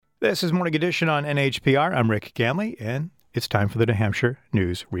This is Morning Edition on NHPR. I'm Rick Gamley, and it's time for the New Hampshire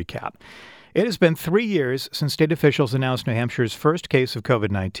News Recap. It has been 3 years since state officials announced New Hampshire's first case of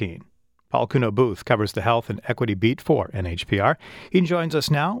COVID-19. Paul Kuno-Booth covers the health and equity beat for NHPR. He joins us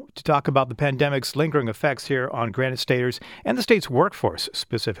now to talk about the pandemic's lingering effects here on Granite Staters and the state's workforce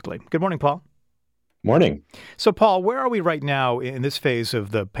specifically. Good morning, Paul. Morning. So, Paul, where are we right now in this phase of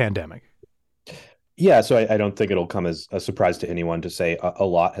the pandemic? Yeah, so I don't think it'll come as a surprise to anyone to say a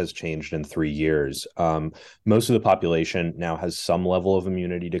lot has changed in 3 years. Most of the population now has some level of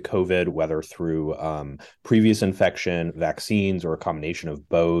immunity to COVID, whether through previous infection, vaccines, or a combination of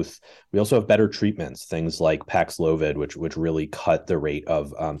both. We also have better treatments, things like Paxlovid, which really cut the rate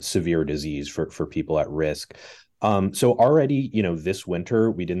of severe disease for people at risk. So already, this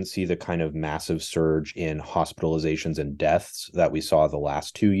winter, we didn't see the kind of massive surge in hospitalizations and deaths that we saw the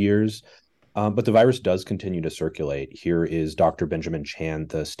last 2 years. But the virus does continue to circulate. Here is Dr. Benjamin Chan,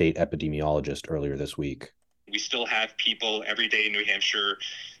 the state epidemiologist, earlier this week. We still have people every day in New Hampshire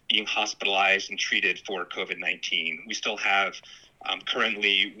being hospitalized and treated for COVID-19. We still have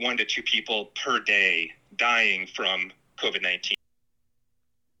currently 1 to 2 people per day dying from COVID-19.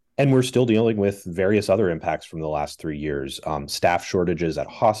 And we're still dealing with various other impacts from the last 3 years. Staff shortages at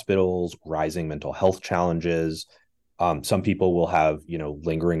hospitals, rising mental health challenges. Some people will have,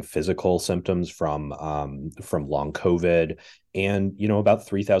 lingering physical symptoms from long COVID, and about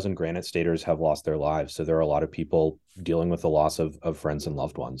 3,000 Granite Staters have lost their lives. So there are a lot of people dealing with the loss of friends and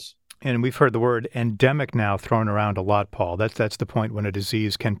loved ones. And we've heard the word endemic now thrown around a lot, Paul. That's the point when a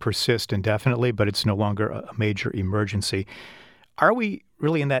disease can persist indefinitely, but it's no longer a major emergency. Are we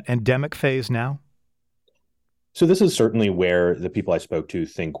really in that endemic phase now? So this is certainly where the people I spoke to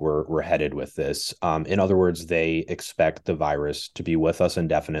think we're headed with this. In other words, they expect the virus to be with us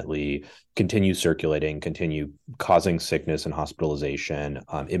indefinitely, continue circulating, continue causing sickness and hospitalization.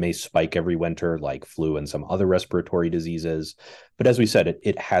 It may spike every winter like flu and some other respiratory diseases. But as we said,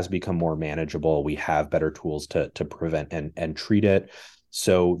 it has become more manageable. We have better tools to prevent and treat it.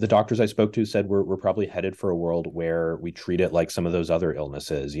 So the doctors I spoke to said we're probably headed for a world where we treat it like some of those other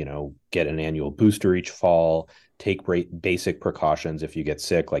illnesses, get an annual booster each fall, take basic precautions if you get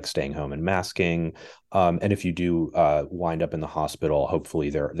sick, like staying home and masking. And if you do wind up in the hospital, hopefully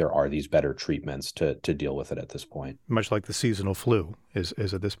there are these better treatments to deal with it at this point. Much like the seasonal flu is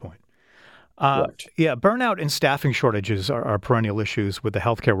at this point. Correct. Yeah, burnout and staffing shortages are perennial issues with the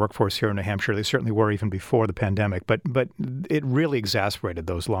healthcare workforce here in New Hampshire. They certainly were even before the pandemic, but it really exacerbated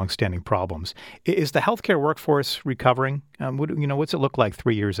those longstanding problems. Is the healthcare workforce recovering? What's it look like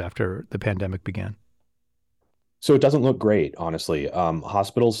 3 years after the pandemic began? So it doesn't look great, honestly.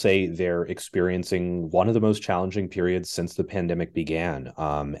 Hospitals say they're experiencing one of the most challenging periods since the pandemic began,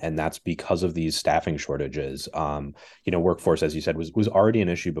 and that's because of these staffing shortages. Workforce, as you said, was already an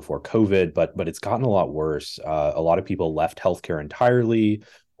issue before COVID, but it's gotten a lot worse. A lot of people left healthcare entirely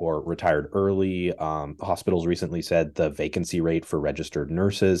or retired early. Hospitals recently said the vacancy rate for registered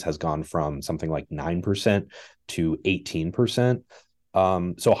nurses has gone from something like 9% to 18%.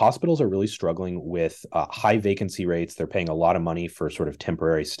 So hospitals are really struggling with high vacancy rates. They're paying a lot of money for sort of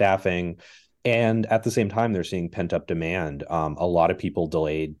temporary staffing. And at the same time, they're seeing pent-up demand. A lot of people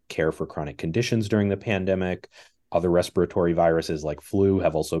delayed care for chronic conditions during the pandemic. Other respiratory viruses like flu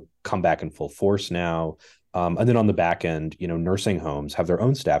have also come back in full force now. And then on the back end, nursing homes have their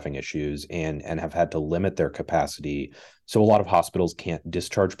own staffing issues and have had to limit their capacity. So a lot of hospitals can't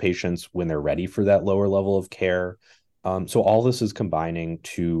discharge patients when they're ready for that lower level of care. So all this is combining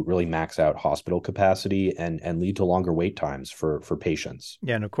to really max out hospital capacity and lead to longer wait times for patients.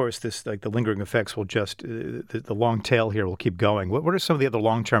 Yeah, and of course, this the lingering effects will just the long tail here will keep going. What are some of the other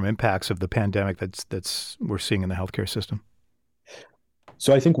long-term impacts of the pandemic that's we're seeing in the healthcare system?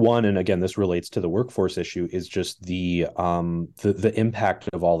 So I think one, and again, this relates to the workforce issue, is just the impact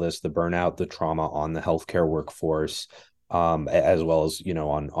of all this, the burnout, the trauma on the healthcare workforce. As well as,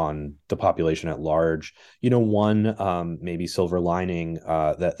 on the population at large. One maybe silver lining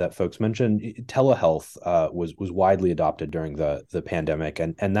that folks mentioned, telehealth was widely adopted during the pandemic,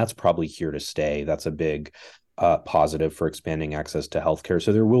 and that's probably here to stay. That's a big positive for expanding access to healthcare.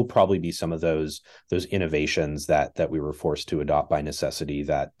 So there will probably be some of those innovations that we were forced to adopt by necessity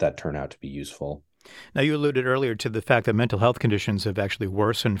that turn out to be useful. Now, you alluded earlier to the fact that mental health conditions have actually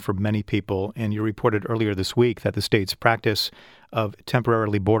worsened for many people, and you reported earlier this week that the state's practice of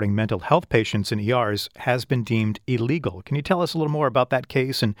temporarily boarding mental health patients in ERs has been deemed illegal. Can you tell us a little more about that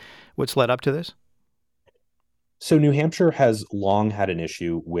case and what's led up to this? So New Hampshire has long had an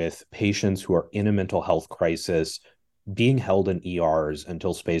issue with patients who are in a mental health crisis being held in ERs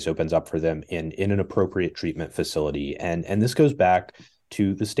until space opens up for them in an appropriate treatment facility. And this goes back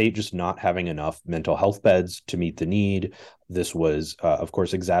to the state just not having enough mental health beds to meet the need. This was, of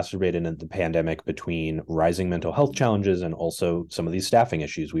course, exacerbated in the pandemic between rising mental health challenges and also some of these staffing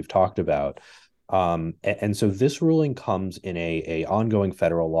issues we've talked about. And so this ruling comes in a ongoing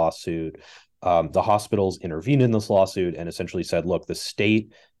federal lawsuit. The hospitals intervened in this lawsuit and essentially said, look, the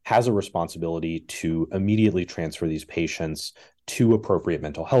state has a responsibility to immediately transfer these patients to appropriate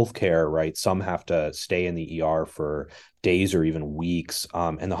mental health care, right? Some have to stay in the ER for days or even weeks.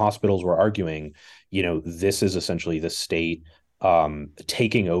 And the hospitals were arguing, this is essentially the state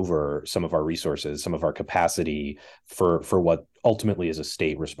taking over some of our resources, some of our capacity for what ultimately is a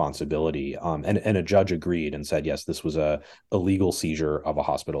state responsibility. And a judge agreed and said, yes, this was a illegal seizure of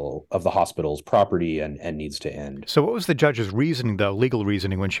the hospital's property and needs to end. So what was the judge's reasoning, though, legal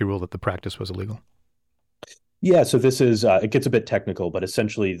reasoning, when she ruled that the practice was illegal? Yeah, so this is, it gets a bit technical, but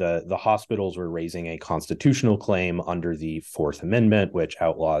essentially the hospitals were raising a constitutional claim under the Fourth Amendment, which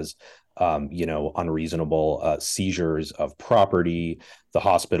outlaws, unreasonable seizures of property. The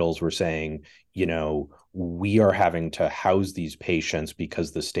hospitals were saying, we are having to house these patients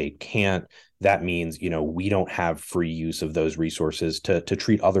because the state can't. That means, we don't have free use of those resources to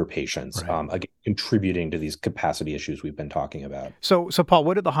treat other patients, right. Again, contributing to these capacity issues we've been talking about. So Paul,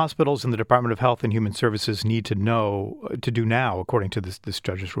 what do the hospitals and the Department of Health and Human Services need to do now, according to this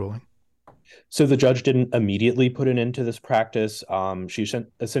judge's ruling? So the judge didn't immediately put an end to this practice. She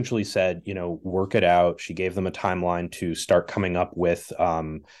essentially said, work it out. She gave them a timeline to start coming up with,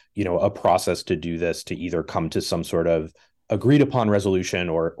 a process to do this, to either come to some sort of agreed upon resolution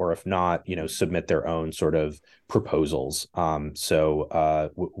or if not, submit their own sort of proposals.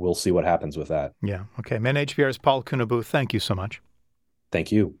 So we'll see what happens with that. Yeah. Okay. NHPR's Paul Kunabu, thank you so much. Thank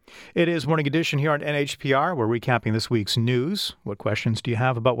you. It is Morning Edition here on NHPR. We're recapping this week's news. What questions do you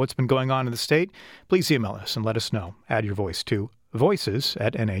have about what's been going on in the state? Please email us and let us know. Add your voice to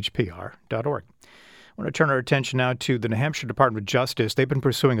voices@nhpr.org. I want to turn our attention now to the New Hampshire Department of Justice. They've been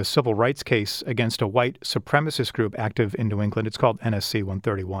pursuing a civil rights case against a white supremacist group active in New England. It's called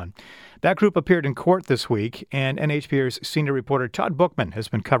NSC-131. That group appeared in court this week, and NHPR's senior reporter Todd Bookman has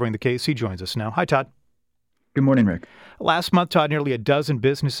been covering the case. He joins us now. Hi, Todd. Good morning, Rick. Last month, Todd, nearly a dozen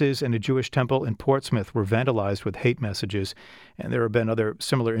businesses and a Jewish temple in Portsmouth were vandalized with hate messages, and there have been other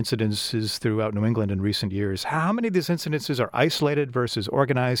similar incidences throughout New England in recent years. How many of these incidences are isolated versus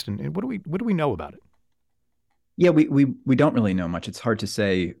organized, and what do we know about it? Yeah, we don't really know much. It's hard to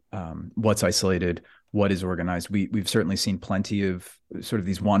say what's isolated, what is organized. We've certainly seen plenty of sort of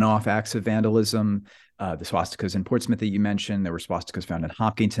these one-off acts of vandalism. The swastikas in Portsmouth that you mentioned, there were swastikas found in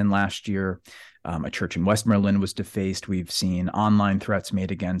Hopkinton last year. A church in Westmoreland was defaced. We've seen online threats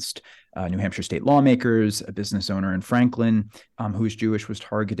made against New Hampshire state lawmakers. A business owner in Franklin who is Jewish was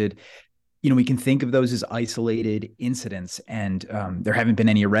targeted. We can think of those as isolated incidents, and there haven't been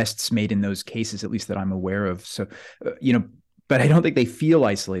any arrests made in those cases, at least that I'm aware of. So, but I don't think they feel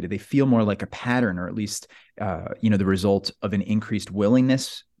isolated. They feel more like a pattern, or at least, the result of an increased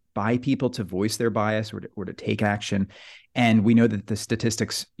willingness by people to voice their bias or to take action. And we know that the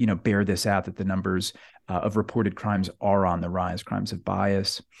statistics, bear this out, that the numbers of reported crimes are on the rise, crimes of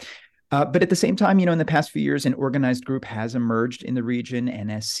bias. But at the same time, in the past few years, an organized group has emerged in the region,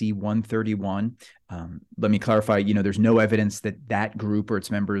 NSC-131. Let me clarify, there's no evidence that group or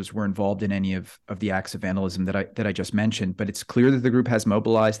its members were involved in any of the acts of vandalism that I just mentioned. But it's clear that the group has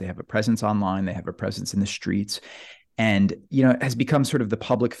mobilized. They have a presence online. They have a presence in the streets. And, has become sort of the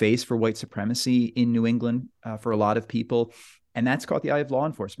public face for white supremacy in New England for a lot of people. And that's caught the eye of law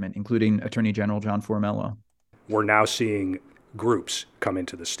enforcement, including Attorney General John Formello. We're now seeing groups come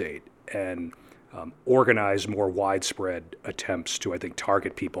into the state and organize more widespread attempts to, I think,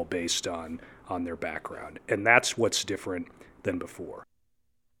 target people based on their background. And that's what's different than before.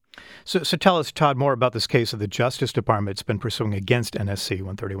 So tell us, Todd, more about this case that the Justice Department's been pursuing against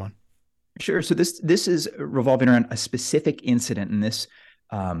NSC-131. Sure. So this is revolving around a specific incident, and this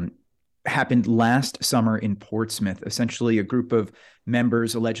happened last summer in Portsmouth. Essentially, a group of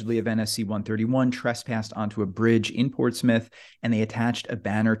members allegedly of NSC-131 trespassed onto a bridge in Portsmouth, and they attached a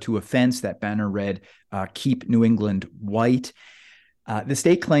banner to a fence. That banner read, "Keep New England White." The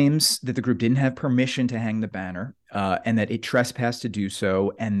state claims that the group didn't have permission to hang the banner, and that it trespassed to do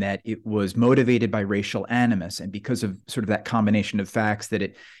so, and that it was motivated by racial animus. And because of sort of that combination of facts, that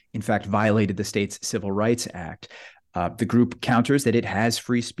it, in fact, violated the state's Civil Rights Act. The group counters that it has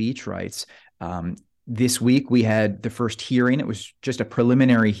free speech rights. This week, we had the first hearing. It was just a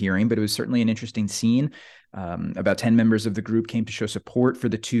preliminary hearing, but it was certainly an interesting scene. About 10 members of the group came to show support for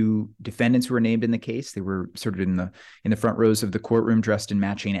the two defendants who were named in the case. They were sort of in the front rows of the courtroom, dressed in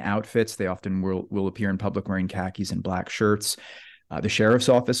matching outfits. They often will appear in public wearing khakis and black shirts. The sheriff's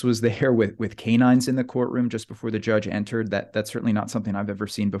office was there with canines in the courtroom just before the judge entered. That's certainly not something I've ever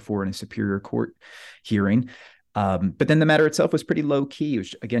seen before in a Superior Court hearing. But then the matter itself was pretty low key. It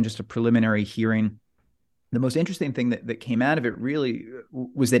was, again, just a preliminary hearing. The most interesting thing that came out of it really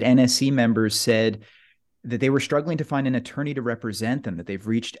was that NSC members said that they were struggling to find an attorney to represent them, that they've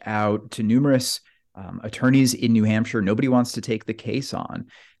reached out to numerous attorneys in New Hampshire. Nobody wants to take the case on.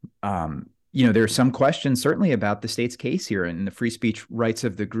 There are some questions certainly about the state's case here and the free speech rights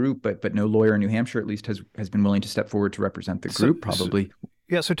of the group, but no lawyer in New Hampshire at least has been willing to step forward to represent the group, probably.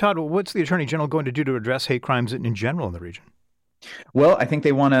 So Todd, what's the Attorney General going to do to address hate crimes in general in the region? Well, I think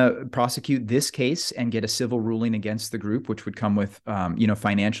they want to prosecute this case and get a civil ruling against the group, which would come with,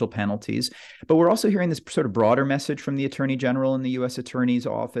 financial penalties. But we're also hearing this sort of broader message from the Attorney General and the U.S. Attorney's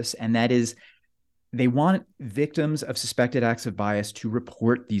Office, and that is they want victims of suspected acts of bias to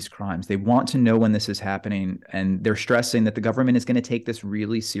report these crimes. They want to know when this is happening, and they're stressing that the government is going to take this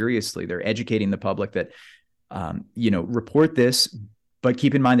really seriously. They're educating the public that, report this. But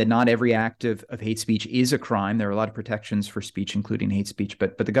keep in mind that not every act of hate speech is a crime. There are a lot of protections for speech, including hate speech.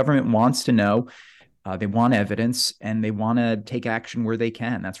 But the government wants to know, they want evidence, and they want to take action where they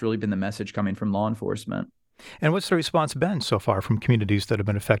can. That's really been the message coming from law enforcement. And what's the response been so far from communities that have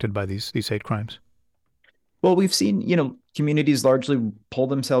been affected by these hate crimes? Well, we've seen, communities largely pull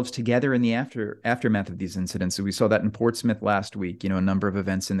themselves together in the aftermath of these incidents. So we saw that in Portsmouth last week. A number of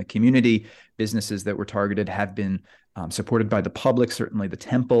events in the community, businesses that were targeted have been supported by the public. Certainly the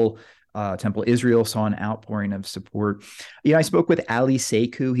Temple Israel saw an outpouring of support. I spoke with Ali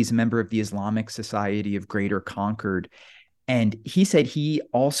Sekou. He's a member of the Islamic Society of Greater Concord. And he said he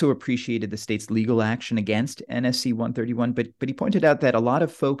also appreciated the state's legal action against NSC-131, but he pointed out that a lot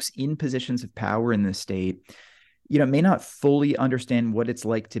of folks in positions of power in the state, may not fully understand what it's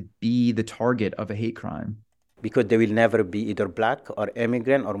like to be the target of a hate crime. Because they will never be either black or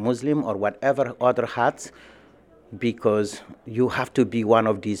immigrant or Muslim or whatever other hats, because you have to be one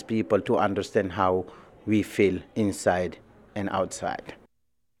of these people to understand how we feel inside and outside.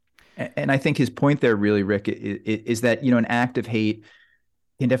 And I think his point there really, Rick, is that, an act of hate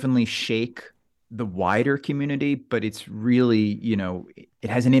can definitely shake the wider community, but it's really, it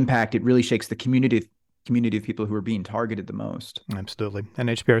has an impact. It really shakes the community of people who are being targeted the most. Absolutely.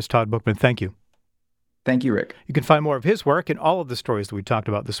 NHPR's Todd Bookman, thank you. Thank you, Rick. You can find more of his work and all of the stories that we talked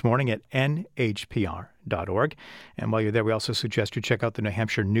about this morning at nhpr.org. And while you're there, we also suggest you check out the New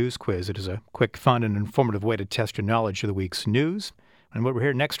Hampshire News Quiz. It is a quick, fun, and informative way to test your knowledge of the week's news. And we're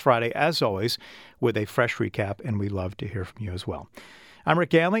here next Friday, as always, with a fresh recap, and we love to hear from you as well. I'm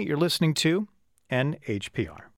Rick Ganley. You're listening to NHPR.